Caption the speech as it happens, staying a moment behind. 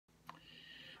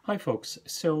Hi folks,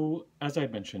 so as I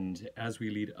mentioned, as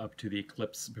we lead up to the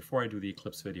eclipse, before I do the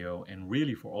eclipse video, and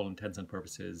really for all intents and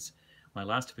purposes, my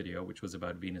last video, which was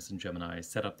about Venus and Gemini,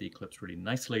 set up the eclipse really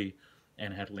nicely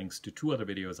and had links to two other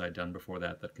videos I'd done before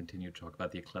that continue to talk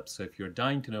about the eclipse. So if you're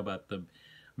dying to know about the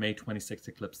May 26th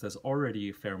eclipse, there's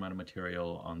already a fair amount of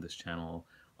material on this channel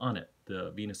on it.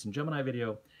 The Venus and Gemini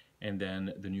video, and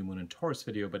then the New Moon and Taurus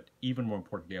video, but even more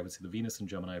importantly, I would say the Venus and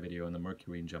Gemini video and the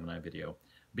Mercury and Gemini video,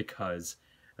 because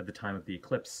at the time of the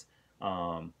eclipse,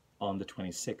 on the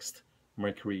 26th,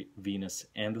 Mercury, Venus,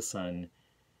 and the Sun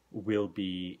will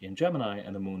be in Gemini,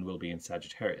 and the Moon will be in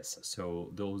Sagittarius. So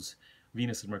those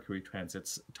Venus and Mercury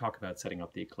transits talk about setting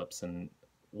up the eclipse and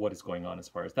what is going on as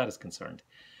far as that is concerned.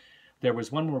 There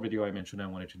was one more video I mentioned I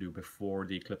wanted to do before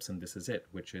the eclipse, and this is it,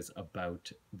 which is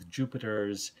about the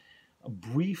Jupiter's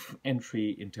brief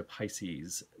entry into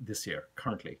Pisces this year,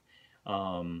 currently.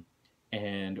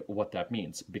 And what that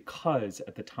means, because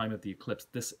at the time of the eclipse,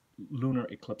 this lunar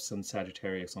eclipse in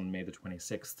Sagittarius on May the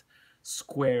 26th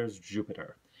squares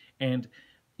Jupiter. And,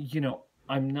 you know,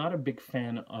 I'm not a big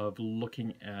fan of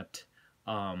looking at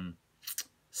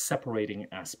separating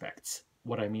aspects.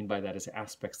 What I mean by that is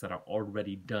aspects that are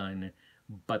already done,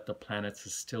 but the planets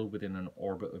are still within an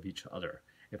orbit of each other.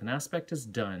 If an aspect is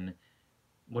done,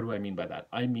 what do I mean by that?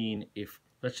 I mean, if,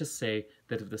 let's just say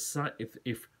that if the sun,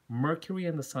 if Mercury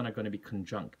and the Sun are going to be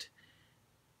conjunct,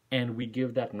 and we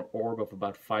give that an orb of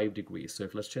about 5 degrees. So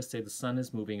if, let's just say, the Sun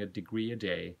is moving a degree a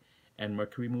day, and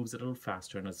Mercury moves a little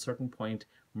faster, and at a certain point,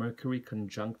 Mercury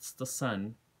conjuncts the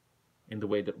Sun in the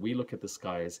way that we look at the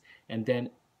skies, and then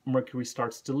Mercury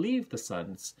starts to leave the Sun.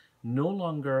 It's no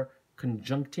longer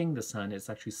conjuncting the Sun, it's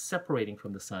actually separating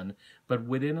from the Sun, but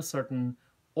within a certain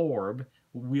orb,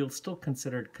 we'll still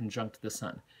consider it conjunct the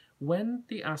Sun. When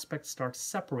the aspect starts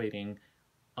separating,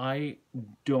 I'm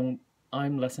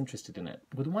less interested in it,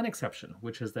 with one exception,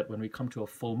 which is that when we come to a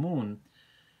full moon,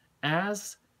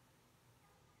 as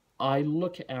I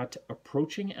look at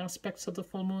approaching aspects of the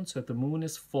full moon, so if the moon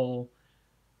is full,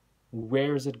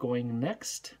 where is it going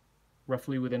next?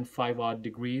 Roughly within 5 odd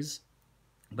degrees.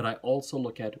 But I also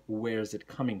look at where is it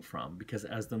coming from, because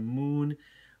as the moon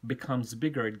becomes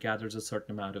bigger, it gathers a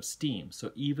certain amount of steam.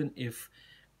 So even if,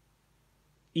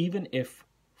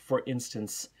 for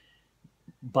instance,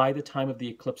 by the time of the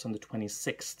eclipse on the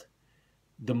 26th,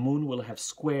 the moon will have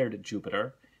squared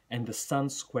Jupiter, and the Sun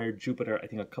squared Jupiter, I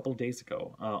think, a couple days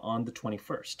ago, on the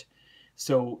 21st.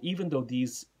 So even though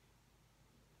these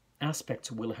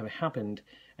aspects will have happened,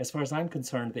 as far as I'm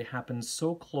concerned, they happen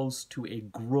so close to a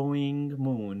growing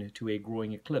moon, to a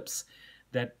growing eclipse,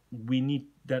 that we need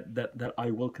that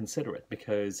I will consider it,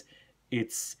 because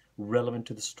it's relevant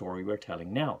to the story we're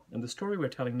telling now. And the story we're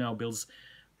telling now builds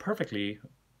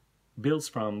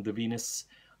from the Venus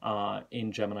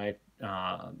in Gemini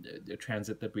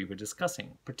transit that we were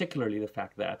discussing, particularly the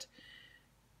fact that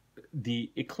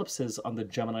the eclipses on the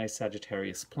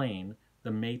Gemini-Sagittarius plane, the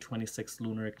May 26th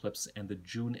lunar eclipse and the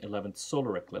June 11th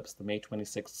solar eclipse, the May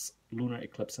 26th lunar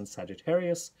eclipse in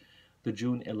Sagittarius, the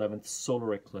June 11th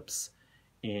solar eclipse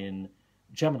in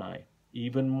Gemini.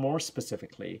 Even more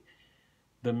specifically,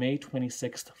 the May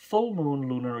 26th full moon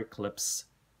lunar eclipse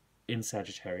in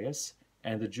Sagittarius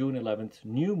and the June 11th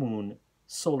new moon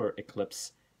solar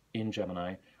eclipse in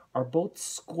Gemini are both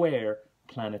square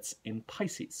planets in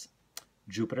Pisces.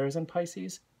 Jupiter is in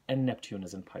Pisces and Neptune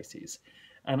is in Pisces.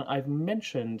 And I've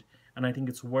mentioned, and I think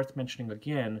it's worth mentioning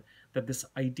again, that this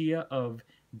idea of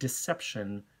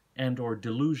deception and or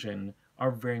delusion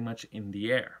are very much in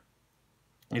the air.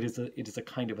 It is a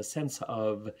kind of a sense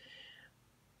of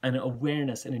an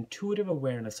awareness, an intuitive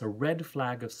awareness, a red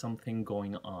flag of something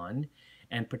going on.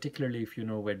 And particularly if you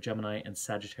know where Gemini and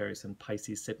Sagittarius and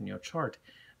Pisces sit in your chart,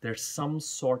 there's some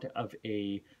sort of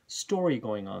a story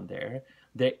going on there.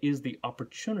 There is the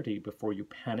opportunity, before you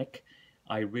panic,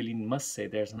 I really must say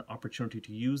there's an opportunity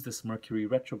to use this Mercury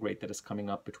retrograde that is coming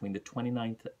up between the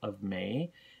 29th of May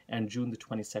and June the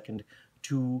 22nd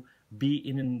to be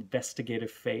in an investigative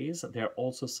phase. There are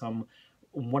also some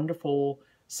wonderful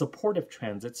supportive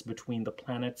transits between the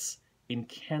planets in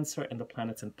Cancer and the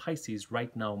planets in Pisces.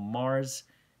 Right now, Mars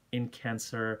in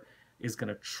Cancer is going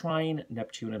to trine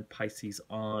Neptune and Pisces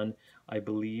on, I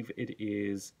believe it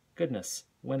is, goodness,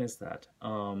 when is that?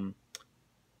 On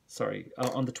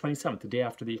the 27th, the day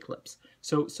after the eclipse.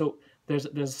 So there's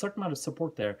a certain amount of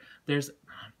support there.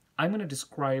 I'm going to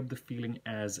describe the feeling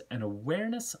as an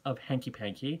awareness of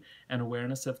hanky-panky, an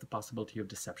awareness of the possibility of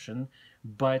deception,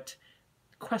 but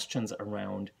questions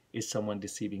around, is someone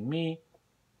deceiving me?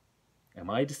 Am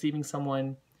I deceiving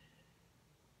someone?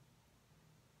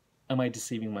 am I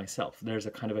deceiving myself? There's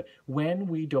a kind of a, when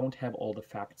we don't have all the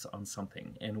facts on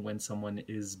something, and when someone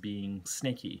is being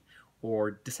snaky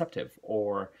or deceptive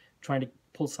or trying to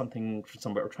pull something from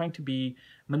somewhere, or trying to be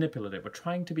manipulative, or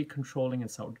trying to be controlling, and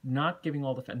so not giving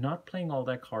all the, not playing all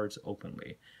that cards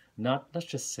openly, not, let's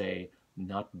just say,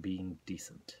 not being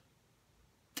decent,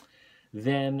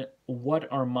 then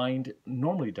what our mind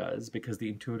normally does, because the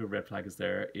intuitive red flag is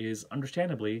there, is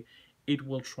understandably, it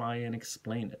will try and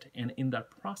explain it. And in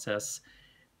that process,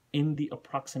 in the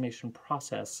approximation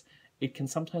process, it can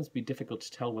sometimes be difficult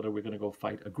to tell whether we're going to go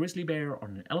fight a grizzly bear or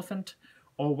an elephant,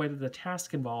 or whether the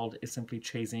task involved is simply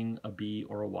chasing a bee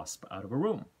or a wasp out of a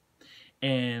room.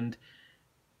 And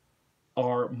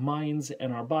our minds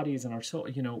and our bodies and our soul,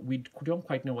 we don't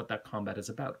quite know what that combat is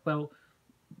about. Well,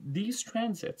 these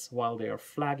transits, while they are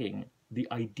flagging the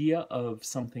idea of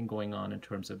something going on in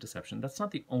terms of deception, that's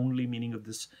not the only meaning of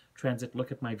this transit.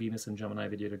 Look at my Venus and Gemini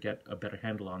video to get a better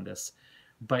handle on this.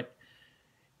 But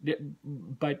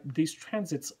these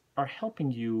transits are helping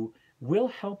you, will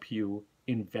help you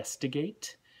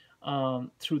investigate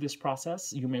through this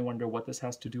process. You may wonder what this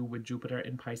has to do with Jupiter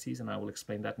in Pisces, and I will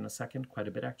explain that in a second, quite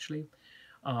a bit actually.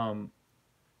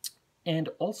 And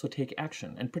also take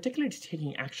action, and particularly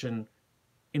taking action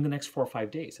in the next 4 or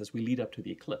 5 days as we lead up to the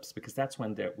eclipse, because that's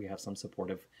when we have some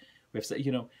supportive, we have,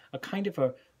 a kind of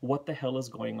a what the hell is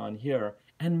going on here.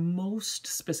 And most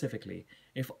specifically,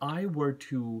 if I were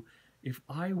to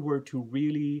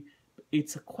really,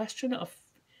 it's a question of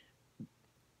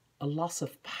a loss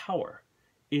of power.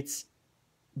 It's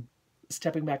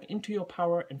stepping back into your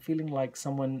power and feeling like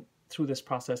someone through this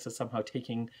process is somehow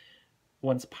taking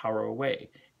one's power away.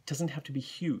 It doesn't have to be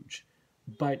huge,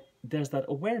 but there's that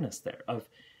awareness there of,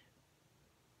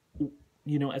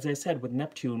 as I said, with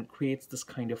Neptune, creates this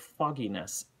kind of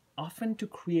fogginess, often to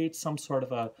create some sort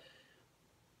of a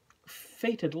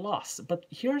fated loss. But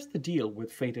here's the deal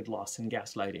with fated loss and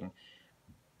gaslighting.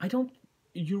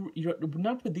 You're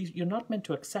not with these, you're not meant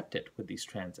to accept it with these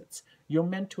transits. You're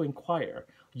meant to inquire.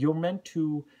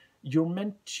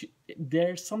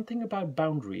 There's something about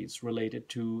boundaries related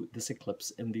to this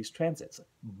eclipse in these transits,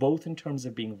 both in terms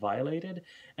of being violated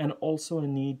and also a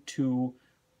need to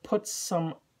put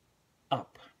some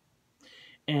up.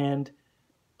 And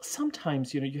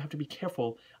sometimes, you have to be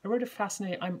careful. I read a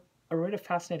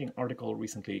fascinating article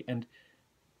recently, and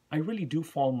I really do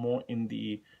fall more in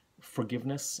the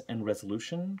forgiveness and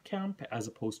resolution camp as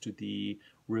opposed to the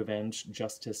revenge,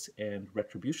 justice, and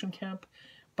retribution camp.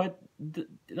 But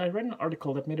I read an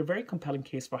article that made a very compelling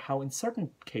case for how in certain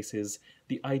cases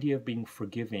the idea of being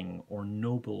forgiving or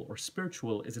noble or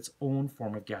spiritual is its own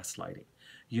form of gaslighting.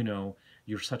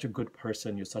 You're such a good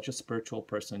person, you're such a spiritual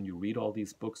person, you read all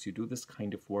these books, you do this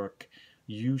kind of work,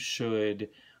 you should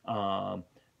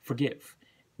forgive.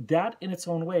 That in its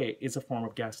own way is a form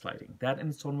of gaslighting. That in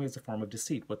its own way is a form of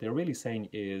deceit. What they're really saying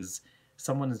is,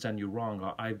 someone has done you wrong,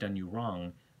 or I've done you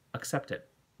wrong, accept it,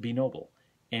 be noble.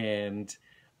 And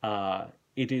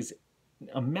it is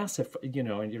a massive,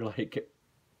 and you're like,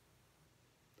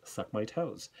 suck my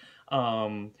toes.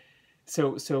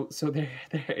 So there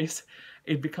is,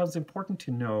 it becomes important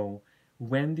to know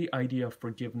when the idea of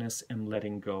forgiveness and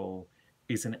letting go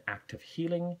is an act of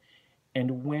healing,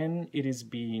 and when it is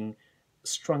being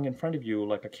strung in front of you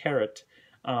like a carrot,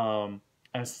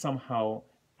 as somehow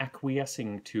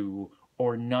acquiescing to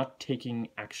or not taking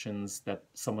actions that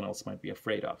someone else might be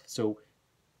afraid of. So,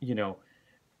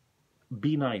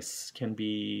 be nice can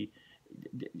be,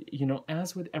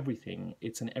 as with everything,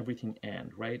 it's an everything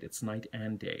and, right? It's night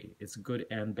and day. It's good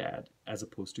and bad, as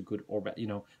opposed to good or bad.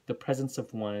 The presence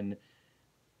of one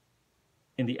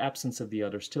in the absence of the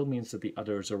other still means that the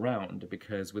other is around,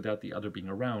 because without the other being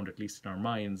around, at least in our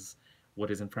minds, what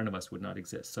is in front of us would not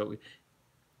exist. So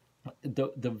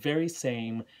the very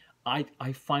same,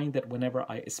 I find that whenever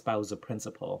I espouse a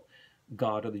principle,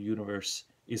 God or the universe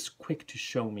is quick to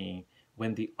show me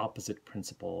when the opposite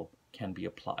principle can be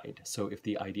applied. So if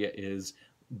the idea is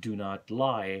do not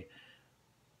lie,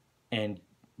 and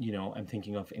I'm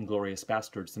thinking of Inglourious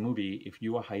Basterds, the movie, if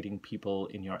you are hiding people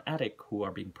in your attic who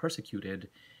are being persecuted,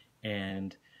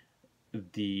 and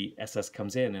the SS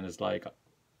comes in and is like,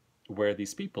 where are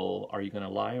these people? Are you going to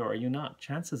lie or are you not?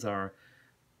 Chances are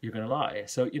you're going to lie.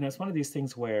 So, it's one of these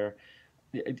things where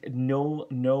no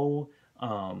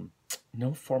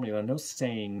formula, no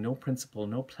saying, no principle,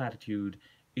 no platitude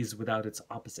is without its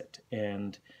opposite.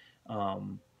 And,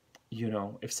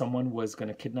 if someone was going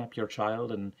to kidnap your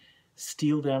child and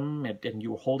steal them, and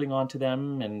you were holding on to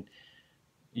them, and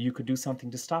you could do something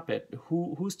to stop it,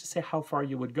 who's to say how far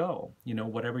you would go,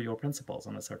 whatever your principles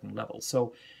on a certain level.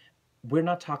 So we're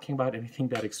not talking about anything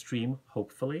that extreme,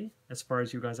 hopefully, as far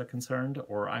as you guys are concerned,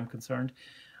 or I'm concerned.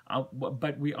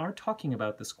 But we are talking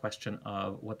about this question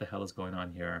of what the hell is going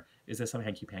on here? Is there some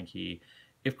hanky-panky?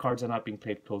 If cards are not being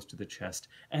played close to the chest,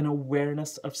 an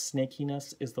awareness of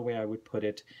snakiness is the way I would put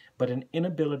it, but an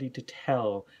inability to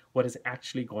tell what is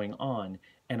actually going on.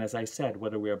 And as I said,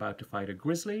 whether we're about to fight a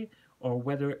grizzly or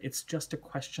whether it's just a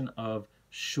question of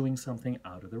shooing something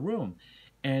out of the room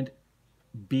and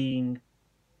being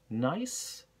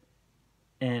nice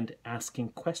and asking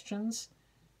questions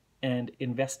and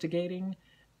investigating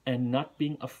and not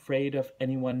being afraid of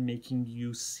anyone making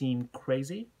you seem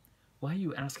crazy. Why are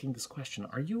you asking this question?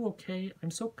 Are you okay?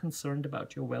 I'm so concerned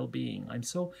about your well-being.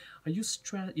 Are you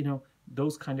stressed? You know,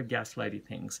 those kind of gaslighty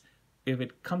things. If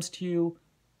it comes to you,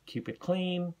 keep it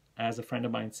clean. As a friend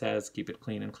of mine says, keep it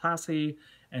clean and classy,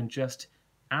 and just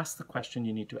ask the question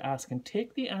you need to ask and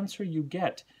take the answer you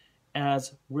get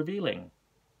as revealing.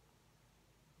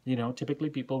 You know, typically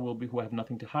people who have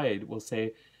nothing to hide will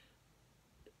say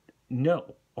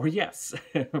no or yes,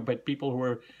 but people who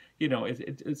are, you know,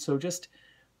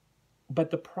 but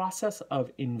the process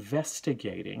of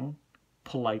investigating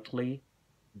politely,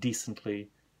 decently,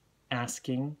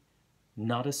 asking,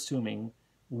 not assuming,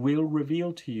 will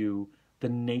reveal to you the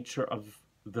nature of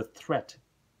the threat,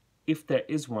 if there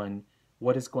is one,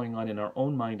 what is going on in our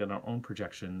own mind and our own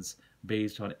projections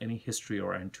based on any history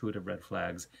or intuitive red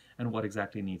flags, and what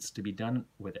exactly needs to be done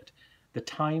with it. The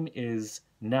time is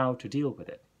now to deal with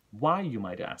it. Why, you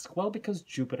might ask? Well, because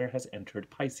Jupiter has entered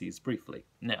Pisces briefly.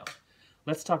 Now,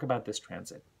 let's talk about this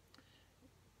transit.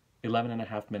 11 and a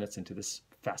half minutes into this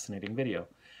fascinating video.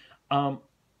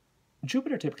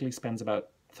 Jupiter typically spends about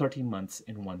 13 months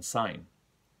in one sign.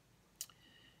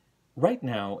 Right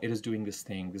now, it is doing this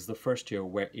thing. This is the first year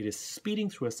where it is speeding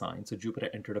through a sign. So Jupiter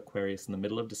entered Aquarius in the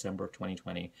middle of December of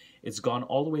 2020. It's gone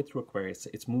all the way through Aquarius.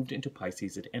 It's moved into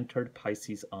Pisces. It entered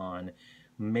Pisces on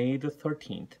May the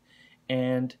 13th.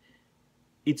 And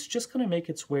it's just going to make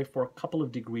its way for a couple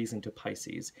of degrees into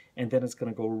Pisces. And then it's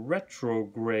going to go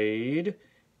retrograde.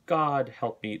 God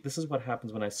help me. This is what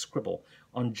happens when I scribble.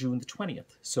 On June the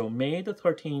 20th. So May the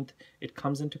 13th, it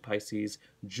comes into Pisces.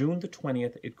 June the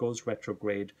 20th, it goes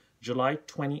retrograde. July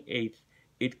 28th,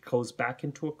 it goes back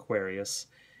into Aquarius.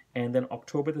 And then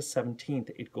October the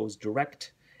 17th, it goes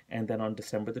direct. And then on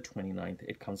December the 29th,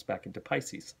 it comes back into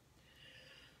Pisces.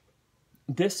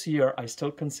 This year, I still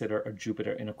consider a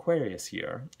Jupiter in Aquarius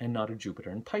year and not a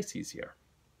Jupiter in Pisces year.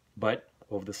 But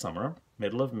over the summer,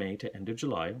 middle of May to end of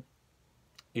July,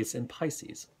 it's in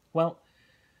Pisces. Well,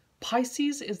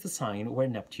 Pisces is the sign where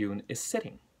Neptune is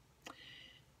sitting.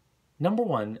 Number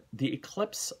one, the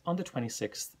eclipse on the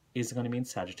 26th is going to be in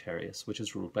Sagittarius, which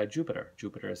is ruled by Jupiter.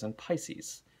 Jupiter is in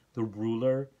Pisces. The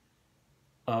ruler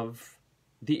of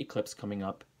the eclipse coming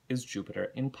up is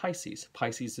Jupiter in Pisces.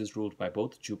 Pisces is ruled by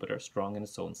both Jupiter, strong in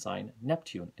its own sign,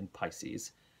 Neptune in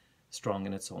Pisces, strong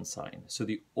in its own sign. So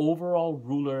the overall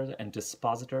rulers and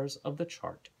dispositors of the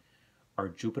chart are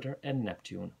Jupiter and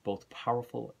Neptune, both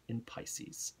powerful in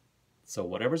Pisces. So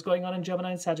whatever's going on in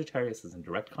Gemini and Sagittarius is in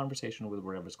direct conversation with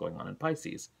whatever's going on in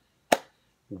Pisces.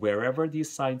 Wherever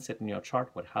these signs sit in your chart,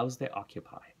 what house they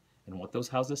occupy and what those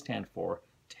houses stand for,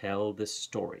 tell this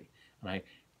story. And I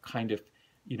kind of,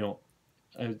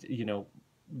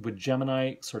 with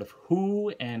Gemini, sort of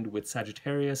who, and with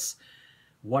Sagittarius,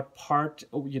 what part,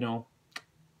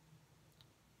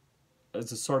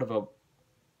 as a sort of a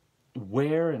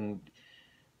where, and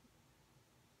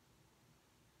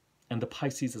the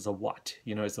Pisces is a what,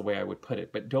 is the way I would put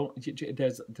it. But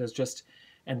there's just,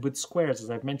 and with squares,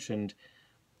 as I've mentioned,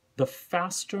 the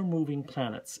faster moving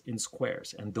planets in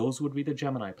squares, and those would be the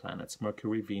Gemini planets,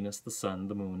 Mercury, Venus, the Sun,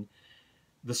 the Moon.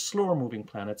 The slower moving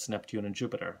planets, Neptune and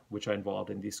Jupiter, which are involved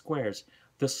in these squares,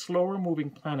 the slower moving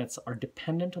planets are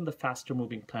dependent on the faster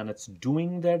moving planets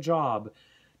doing their job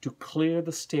to clear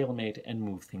the stalemate and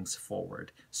move things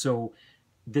forward. So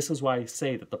this is why I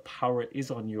say that the power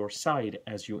is on your side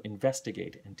as you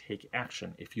investigate and take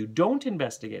action. If you don't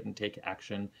investigate and take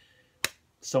action,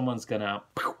 someone's gonna...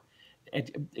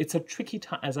 It's a tricky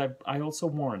time, as I also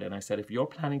warned, and I said, if you're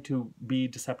planning to be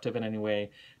deceptive in any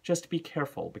way, just be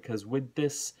careful, because with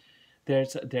this,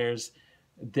 there's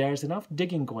enough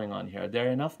digging going on here. There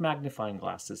are enough magnifying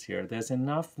glasses here. There's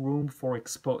enough room for I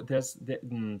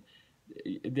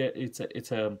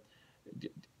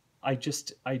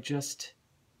just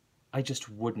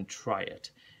wouldn't try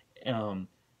it.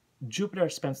 Jupiter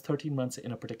spends 13 months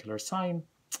in a particular sign.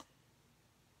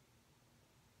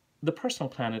 The personal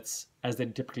planets, as they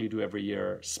typically do every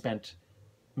year, spent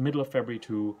middle of February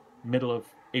to middle of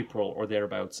April or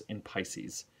thereabouts in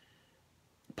Pisces.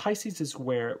 Pisces is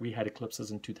where we had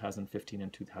eclipses in 2015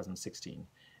 and 2016.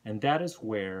 And that is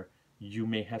where you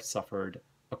may have suffered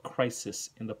a crisis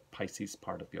in the Pisces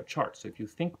part of your chart. So if you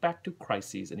think back to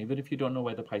crises, and even if you don't know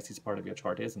where the Pisces part of your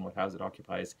chart is and what house it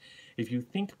occupies, if you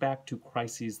think back to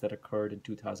crises that occurred in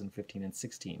 2015 and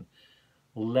 16,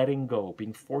 letting go,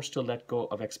 being forced to let go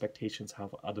of expectations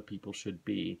how other people should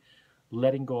be,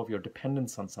 letting go of your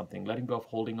dependence on something, letting go of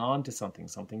holding on to something,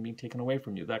 something being taken away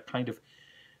from you, that kind of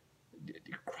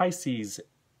crises,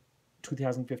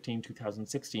 2015,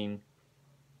 2016,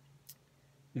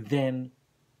 then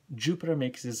Jupiter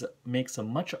makes a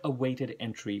much awaited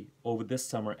entry over this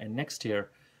summer and next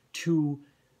year to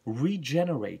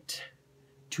regenerate,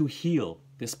 to heal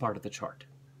this part of the chart.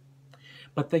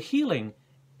 But the healing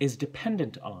is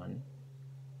dependent on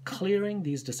clearing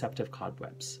these deceptive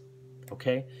cobwebs.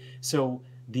 Okay? So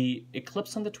the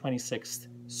eclipse on the 26th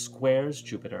squares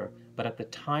Jupiter, but at the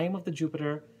time of the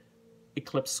Jupiter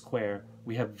eclipse square,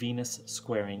 we have Venus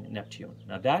squaring Neptune.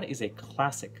 Now that is a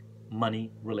classic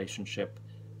money, relationship,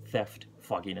 theft,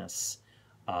 fogginess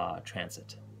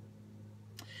transit.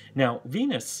 Now,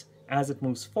 Venus, as it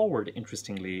moves forward,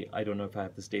 interestingly, I don't know if I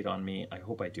have this date on me, I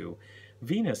hope I do,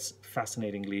 Venus,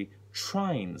 fascinatingly,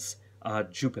 trines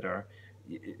Jupiter.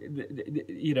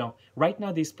 You know, right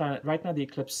now the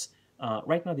eclipse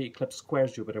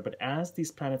squares Jupiter, but as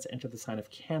these planets enter the sign of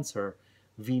Cancer,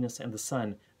 Venus and the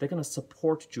Sun, they're going to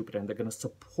support Jupiter and they're going to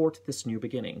support this new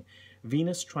beginning.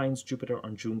 Venus trines Jupiter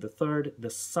on June the 3rd. The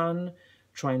Sun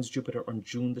trines Jupiter on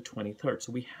June the 23rd.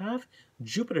 So we have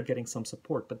Jupiter getting some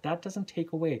support, but that doesn't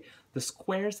take away the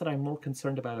squares that I'm more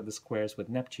concerned about are the squares with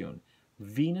Neptune.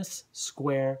 Venus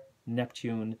square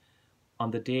Neptune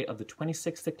on the day of the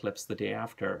 26th eclipse, the day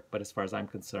after, but as far as I'm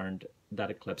concerned,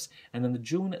 that eclipse. And then the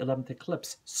June 11th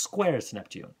eclipse squares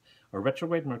Neptune. A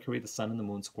retrograde Mercury, the Sun and the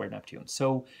Moon square Neptune.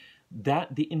 So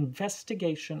that the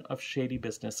investigation of shady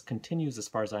business continues as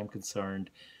far as I'm concerned,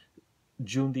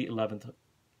 June the 11th,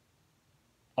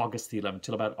 August the 11th,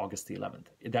 till about August the 11th.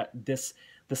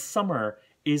 The summer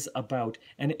is about,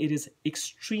 and it is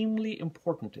extremely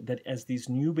important that as these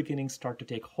new beginnings start to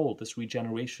take hold, this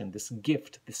regeneration, this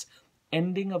gift, this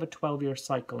ending of a 12-year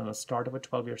cycle and a start of a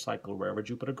 12-year cycle, wherever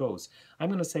Jupiter goes. I'm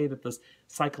going to say that this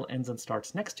cycle ends and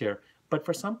starts next year, but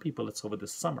for some people it's over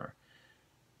this summer.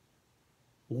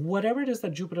 Whatever it is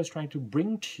that Jupiter is trying to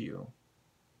bring to you,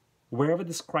 wherever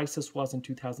this crisis was in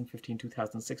 2015,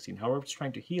 2016, however it's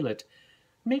trying to heal it,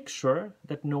 make sure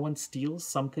that no one steals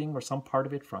something or some part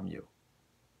of it from you.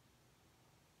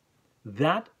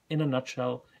 That, in a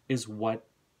nutshell, is what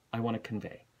I want to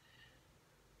convey.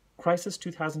 Crisis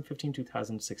 2015,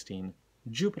 2016,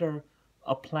 Jupiter,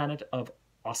 a planet of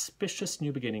auspicious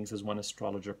new beginnings, as one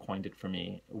astrologer coined it for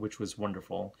me, which was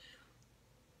wonderful.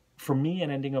 For me, an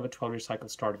ending of a 12-year cycle,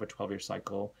 start of a 12-year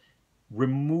cycle,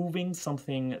 removing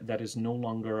something that is no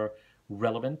longer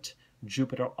relevant,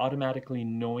 Jupiter automatically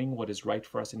knowing what is right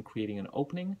for us in creating an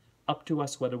opening, up to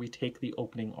us whether we take the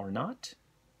opening or not.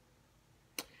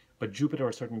 But Jupiter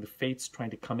are certainly the fates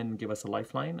trying to come in and give us a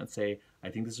lifeline and say, I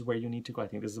think this is where you need to go. I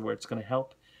think this is where it's going to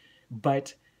help.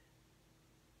 But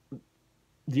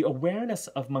the awareness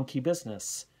of monkey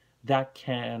business that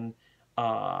can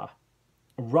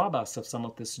rob us of some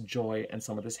of this joy and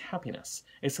some of this happiness.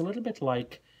 It's a little bit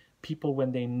like people,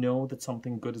 when they know that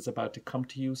something good is about to come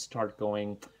to you, start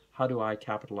going, how do I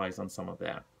capitalize on some of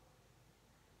that?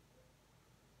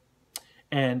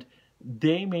 And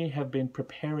they may have been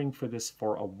preparing for this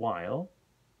for a while,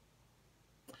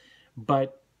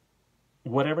 but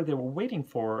whatever they were waiting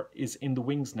for is in the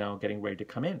wings now, getting ready to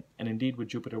come in. And indeed, with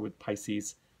Jupiter with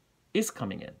Pisces is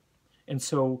coming in. And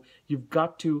so you've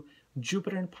got to,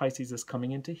 Jupiter in Pisces is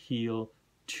coming in to heal,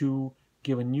 to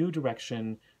give a new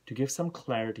direction, to give some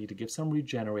clarity, to give some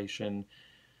regeneration.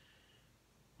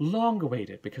 Long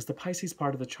awaited, because the Pisces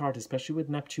part of the chart, especially with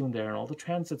Neptune there and all the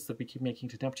transits that we keep making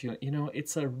to Neptune, you know,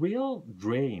 it's a real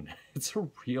drain. It's a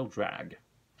real drag.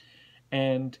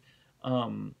 And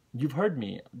you've heard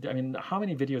me. I mean, how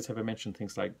many videos have I mentioned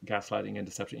things like gaslighting and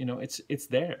deception? You know, it's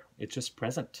there. It's just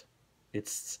present.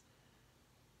 It's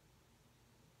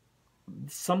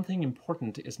something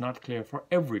important is not clear for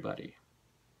everybody.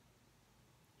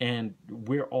 And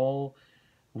we're all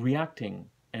reacting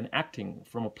and acting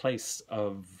from a place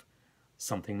of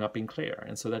something not being clear.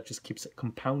 And so that just keeps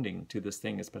compounding to this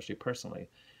thing, especially personally.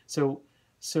 So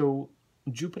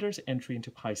Jupiter's entry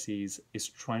into Pisces is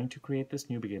trying to create this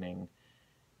new beginning.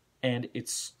 And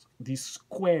it's these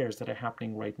squares that are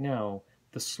happening right now,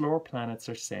 the slower planets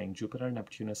are saying, Jupiter and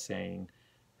Neptune are saying,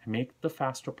 make the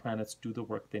faster planets do the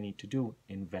work they need to do.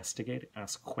 Investigate,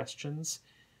 ask questions,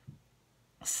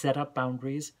 set up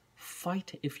boundaries,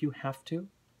 fight if you have to.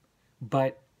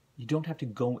 But you don't have to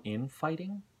go in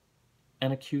fighting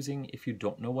and accusing if you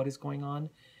don't know what is going on.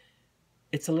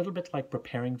 It's a little bit like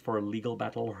preparing for a legal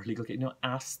battle or legal,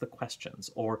 ask the questions,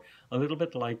 or a little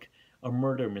bit like a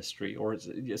murder mystery or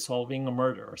solving a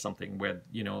murder or something where,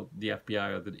 the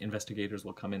FBI or the investigators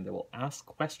will come in. They will ask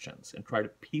questions and try to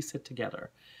piece it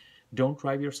together. Don't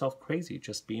drive yourself crazy.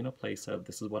 Just be in a place of,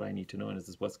 this is what I need to know and this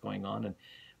is what's going on, and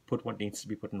put what needs to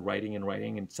be put in writing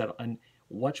and settle and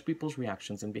watch people's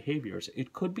reactions and behaviors.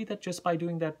 It could be that just by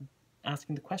doing that,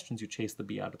 asking the questions, you chase the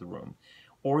bee out of the room,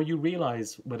 or you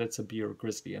realize whether it's a bee or a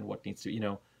grizzly and what needs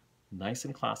to, nice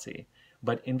and classy.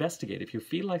 But investigate. If you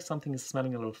feel like something is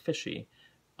smelling a little fishy,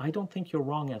 I don't think you're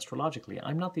wrong astrologically.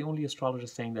 I'm not the only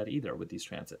astrologist saying that either with these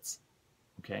transits.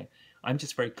 Okay? I'm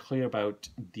just very clear about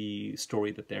the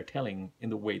story that they're telling in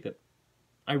the way that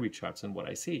I read charts and what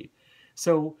I see.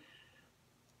 So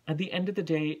at the end of the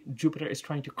day, Jupiter is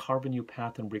trying to carve a new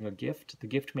path and bring a gift. The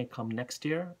gift may come next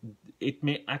year. It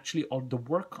may actually, the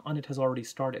work on it has already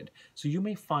started. So you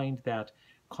may find that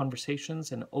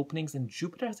conversations and openings, and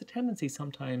Jupiter has a tendency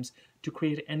sometimes to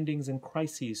create endings and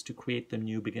crises to create the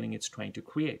new beginning it's trying to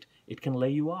create. It can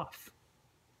lay you off.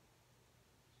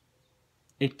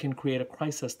 It can create a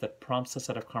crisis that prompts a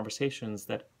set of conversations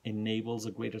that enables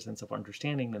a greater sense of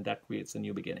understanding, and that creates a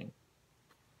new beginning.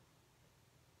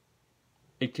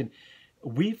 It can,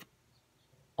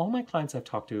 all my clients I've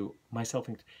talked to, myself,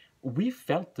 we've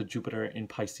felt the Jupiter in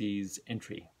Pisces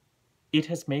entry. It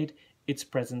has made its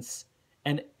presence,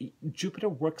 and Jupiter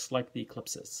works like the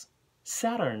eclipses.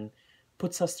 Saturn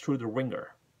puts us through the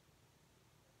ringer,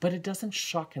 but it doesn't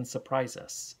shock and surprise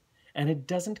us. And it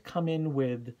doesn't come in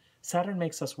with, Saturn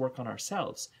makes us work on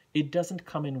ourselves. It doesn't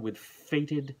come in with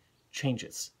fated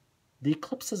changes. The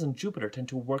eclipses in Jupiter tend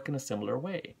to work in a similar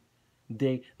way.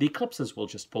 The eclipses will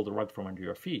just pull the rug from under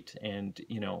your feet, and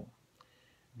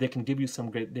they can give you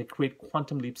they create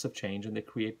quantum leaps of change, and they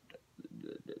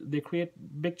create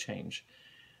big change.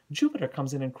 Jupiter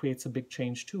comes in and creates a big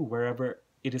change too, wherever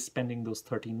it is spending those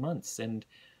 13 months. And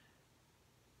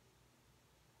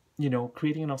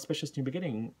creating an auspicious new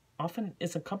beginning often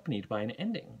is accompanied by an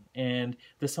ending, and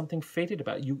there's something fated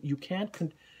about it. You can't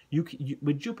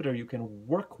with Jupiter you can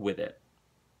work with it,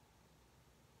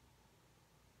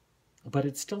 but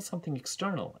it's still something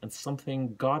external and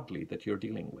something godly that you're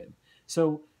dealing with.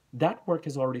 So that work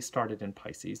has already started in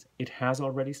Pisces. It has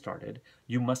already started.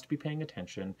 You must be paying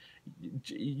attention.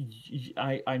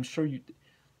 I'm sure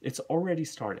it's already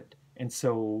started. And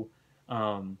so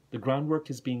the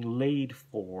groundwork is being laid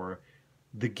for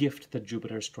the gift that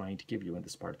Jupiter is trying to give you in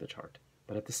this part of the chart.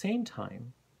 But at the same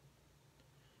time,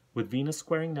 with Venus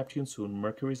squaring Neptune soon,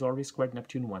 Mercury's already squared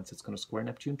Neptune once. It's going to square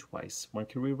Neptune twice.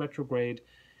 Mercury retrograde.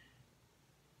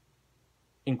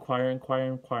 Inquire,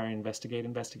 investigate.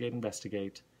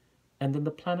 And then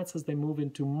the planets, as they move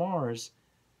into Mars,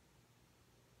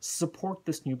 support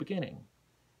this new beginning.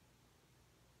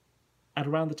 At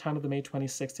around the time of the May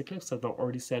 26th eclipse, as I've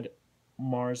already said,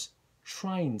 Mars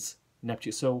trines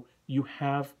Neptune. So you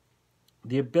have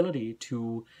the ability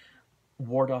to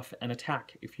ward off an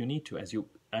attack if you need to, as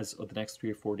the next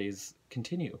 3 or 4 days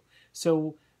continue.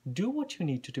 So do what you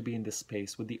need to be in this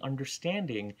space with the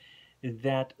understanding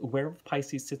that wherever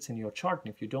Pisces sits in your chart,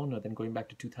 and if you don't know, then going back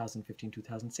to 2015,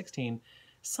 2016,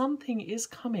 something is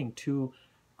coming to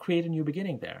create a new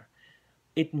beginning there.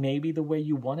 It may be the way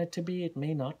you want it to be. It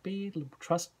may not be.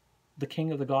 Trust the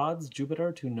king of the gods,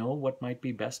 Jupiter, to know what might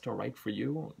be best or right for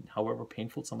you, however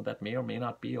painful some of that may or may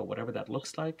not be, or whatever that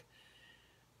looks like.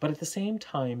 But at the same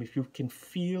time, if you can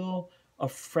feel a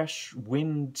fresh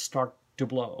wind start to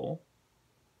blow,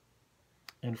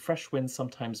 and fresh winds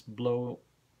sometimes blow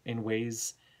in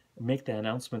ways, make the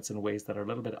announcements in ways that are a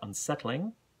little bit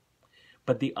unsettling.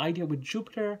 But the idea with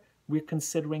Jupiter, we're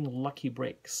considering lucky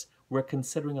breaks. We're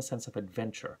considering a sense of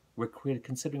adventure. We're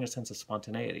considering a sense of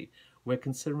spontaneity. We're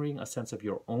considering a sense of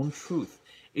your own truth.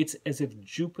 It's as if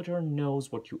Jupiter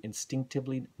knows what you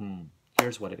instinctively,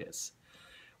 here's what it is.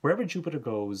 Wherever Jupiter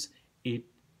goes,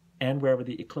 and wherever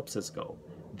the eclipses go,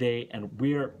 and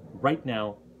we're right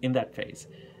now in that phase,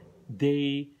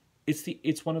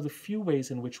 it's one of the few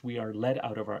ways in which we are led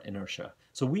out of our inertia.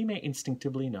 So we may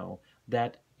instinctively know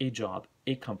that a job,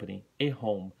 a company, a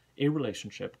home, a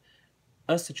relationship,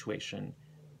 a situation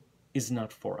is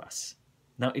not for us.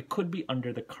 Now, it could be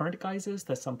under the current guises,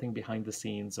 there's something behind the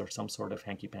scenes or some sort of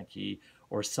hanky-panky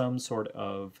or some sort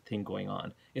of thing going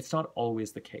on. It's not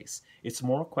always the case. It's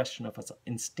more a question of us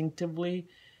instinctively,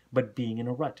 but being in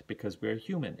a rut, because we're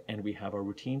human and we have our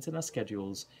routines and our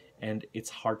schedules, and it's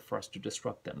hard for us to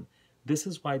disrupt them. This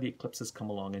is why the eclipses come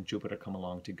along and Jupiter come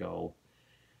along to go,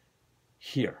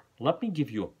 here, let me give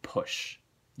you a push.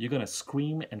 You're going to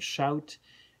scream and shout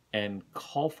and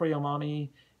call for your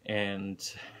mommy and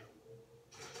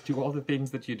do all the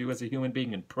things that you do as a human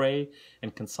being and pray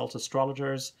and consult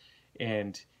astrologers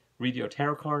and read your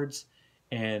tarot cards.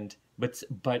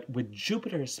 But with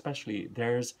Jupiter especially,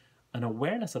 there's an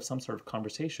awareness of some sort of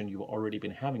conversation you've already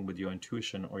been having with your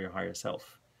intuition or your higher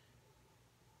self.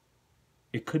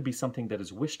 It could be something that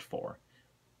is wished for.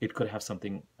 It could have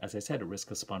something, as I said, a risk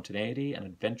of spontaneity and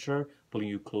adventure, pulling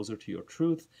you closer to your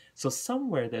truth. So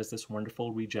somewhere there's this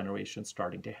wonderful regeneration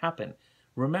starting to happen.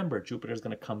 Remember, Jupiter is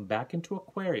going to come back into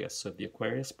Aquarius. So if the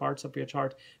Aquarius parts of your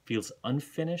chart feels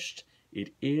unfinished,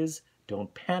 it is.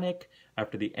 Don't panic.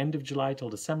 After the end of July till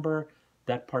December,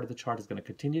 that part of the chart is going to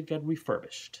continue to get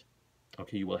refurbished.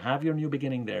 Okay, you will have your new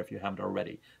beginning there if you haven't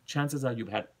already. Chances are you've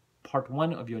had part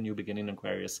 1 of your new beginning in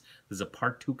Aquarius. There's a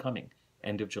part 2 coming,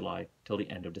 end of July till the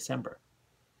end of December.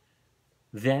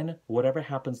 Then, whatever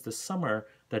happens this summer,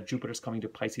 that Jupiter's coming to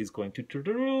Pisces, going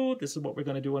to, this is what we're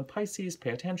going to do in Pisces,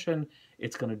 pay attention.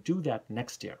 It's going to do that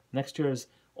next year. Next year is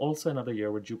also another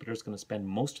year where Jupiter's going to spend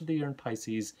most of the year in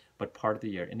Pisces, but part of the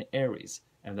year in Aries.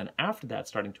 And then after that,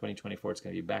 starting 2024, it's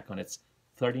going to be back on its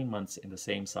 13 months in the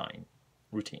same sign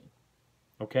routine.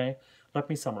 Okay? Let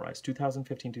me summarize.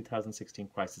 2015-2016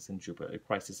 crisis in Jupiter,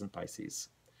 crisis in Pisces.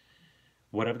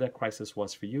 Whatever that crisis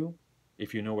was for you,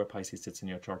 if you know where Pisces sits in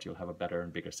your chart, you'll have a better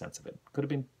and bigger sense of it. Could have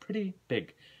been pretty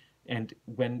big. And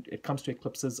when it comes to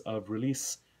eclipses of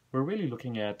release, we're really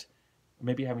looking at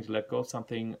maybe having to let go of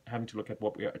something, having to look at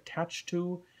what we are attached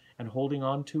to and holding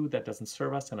on to that doesn't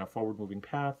serve us in our forward-moving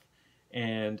path,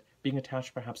 and being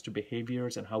attached perhaps to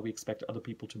behaviors and how we expect other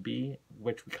people to be,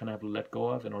 which we kind of have to let go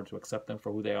of in order to accept them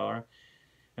for who they are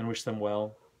and wish them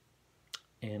well,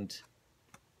 and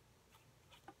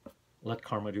let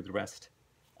karma do the rest.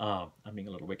 I'm being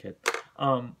a little wicked,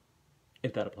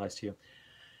 if that applies to you.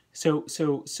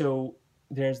 So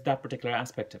there's that particular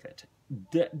aspect of it.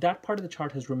 That part of the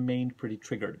chart has remained pretty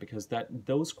triggered because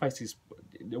those crises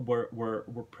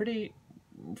were pretty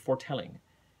foretelling.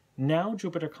 Now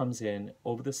Jupiter comes in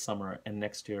over the summer and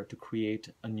next year to create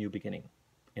a new beginning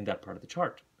in that part of the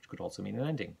chart, which could also mean an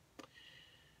ending.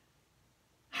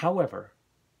 However,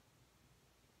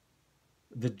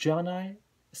 the Gemini,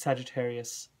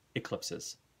 Sagittarius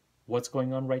eclipses, what's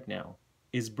going on right now,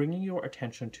 is bringing your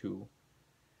attention to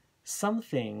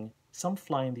something, some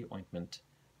fly in the ointment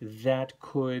that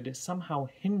could somehow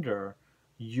hinder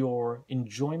your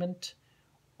enjoyment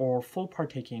or full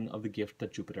partaking of the gift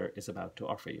that Jupiter is about to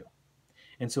offer you.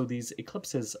 And so these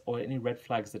eclipses or any red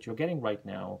flags that you're getting right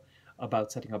now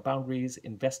about setting up boundaries,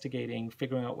 investigating,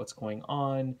 figuring out what's going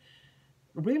on,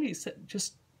 really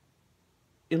just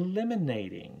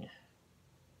eliminating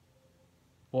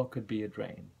what could be a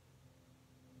drain.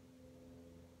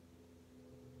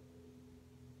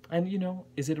 And you know,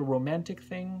 is it a romantic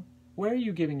thing? Where are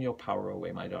you giving your power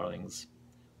away, my darlings?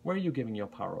 Where are you giving your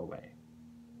power away?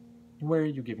 Where are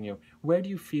you giving your, where do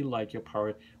you feel like your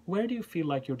power, where do you feel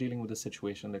like you're dealing with a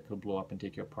situation that could blow up and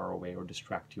take your power away or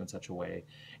distract you in such a way?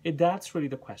 That's really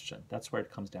the question. That's where it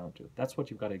comes down to. That's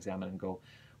what you've got to examine and go,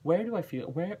 where do I feel,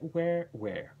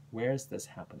 where is this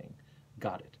happening?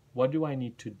 Got it. What do I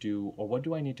need to do, or what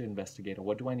do I need to investigate, or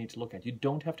what do I need to look at? You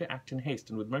don't have to act in haste.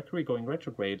 And with Mercury going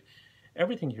retrograde,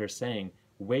 everything here is saying,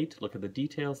 wait, look at the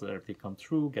details, let everything come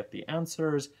through, get the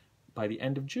answers. By the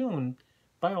end of June,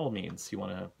 by all means, you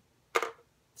want to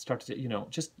start to, you know,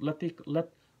 just let the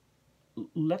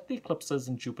eclipses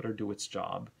and Jupiter do its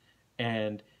job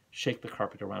and shake the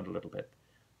carpet around a little bit.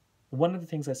 One of the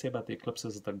things I say about the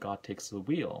eclipses is that God takes the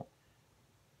wheel.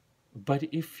 But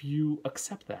if you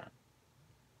accept that,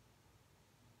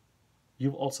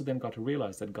 you've also then got to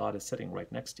realize that God is sitting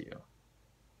right next to you.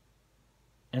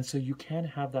 And so you can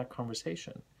have that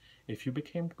conversation. If you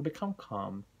become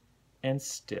calm and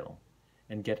still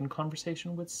and get in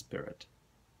conversation with Spirit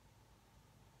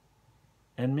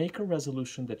and make a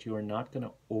resolution that you are not going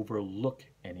to overlook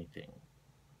anything.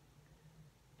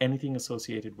 Anything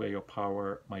associated where your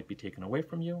power might be taken away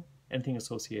from you, anything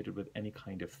associated with any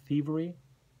kind of thievery,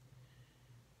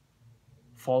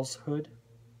 falsehood,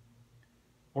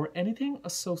 or anything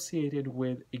associated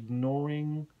with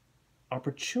ignoring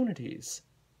opportunities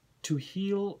to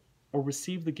heal or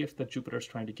receive the gift that Jupiter is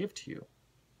trying to give to you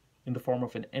in the form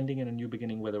of an ending and a new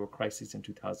beginning where there were crises in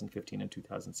 2015 and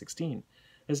 2016.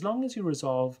 As long as you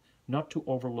resolve not to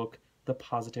overlook the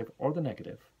positive or the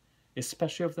negative,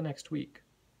 especially over the next week,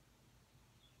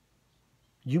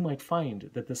 you might find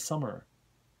that this summer,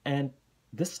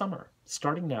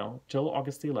 starting now till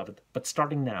August the 11th, but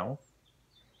starting now,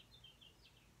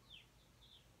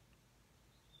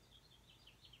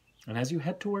 and as you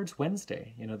head towards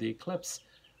Wednesday, you know, the eclipse,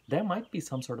 there might be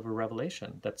some sort of a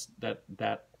revelation that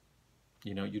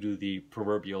you know, you do the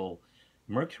proverbial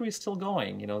Mercury is still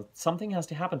going, you know, something has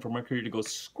to happen for Mercury to go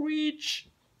screech.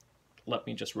 Let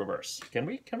me just reverse. Can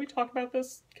we talk about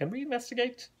this? Can we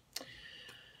investigate?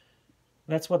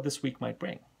 That's what this week might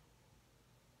bring.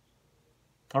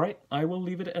 All right, I will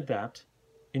leave it at that.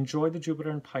 Enjoy the Jupiter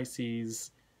and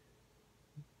Pisces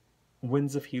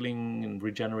winds of healing and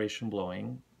regeneration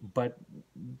blowing, but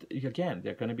again,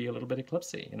 they're going to be a little bit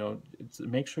eclipsy. You know,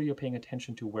 make sure you're paying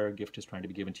attention to where a gift is trying to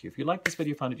be given to you. If you like this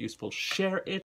video, found it useful, share it.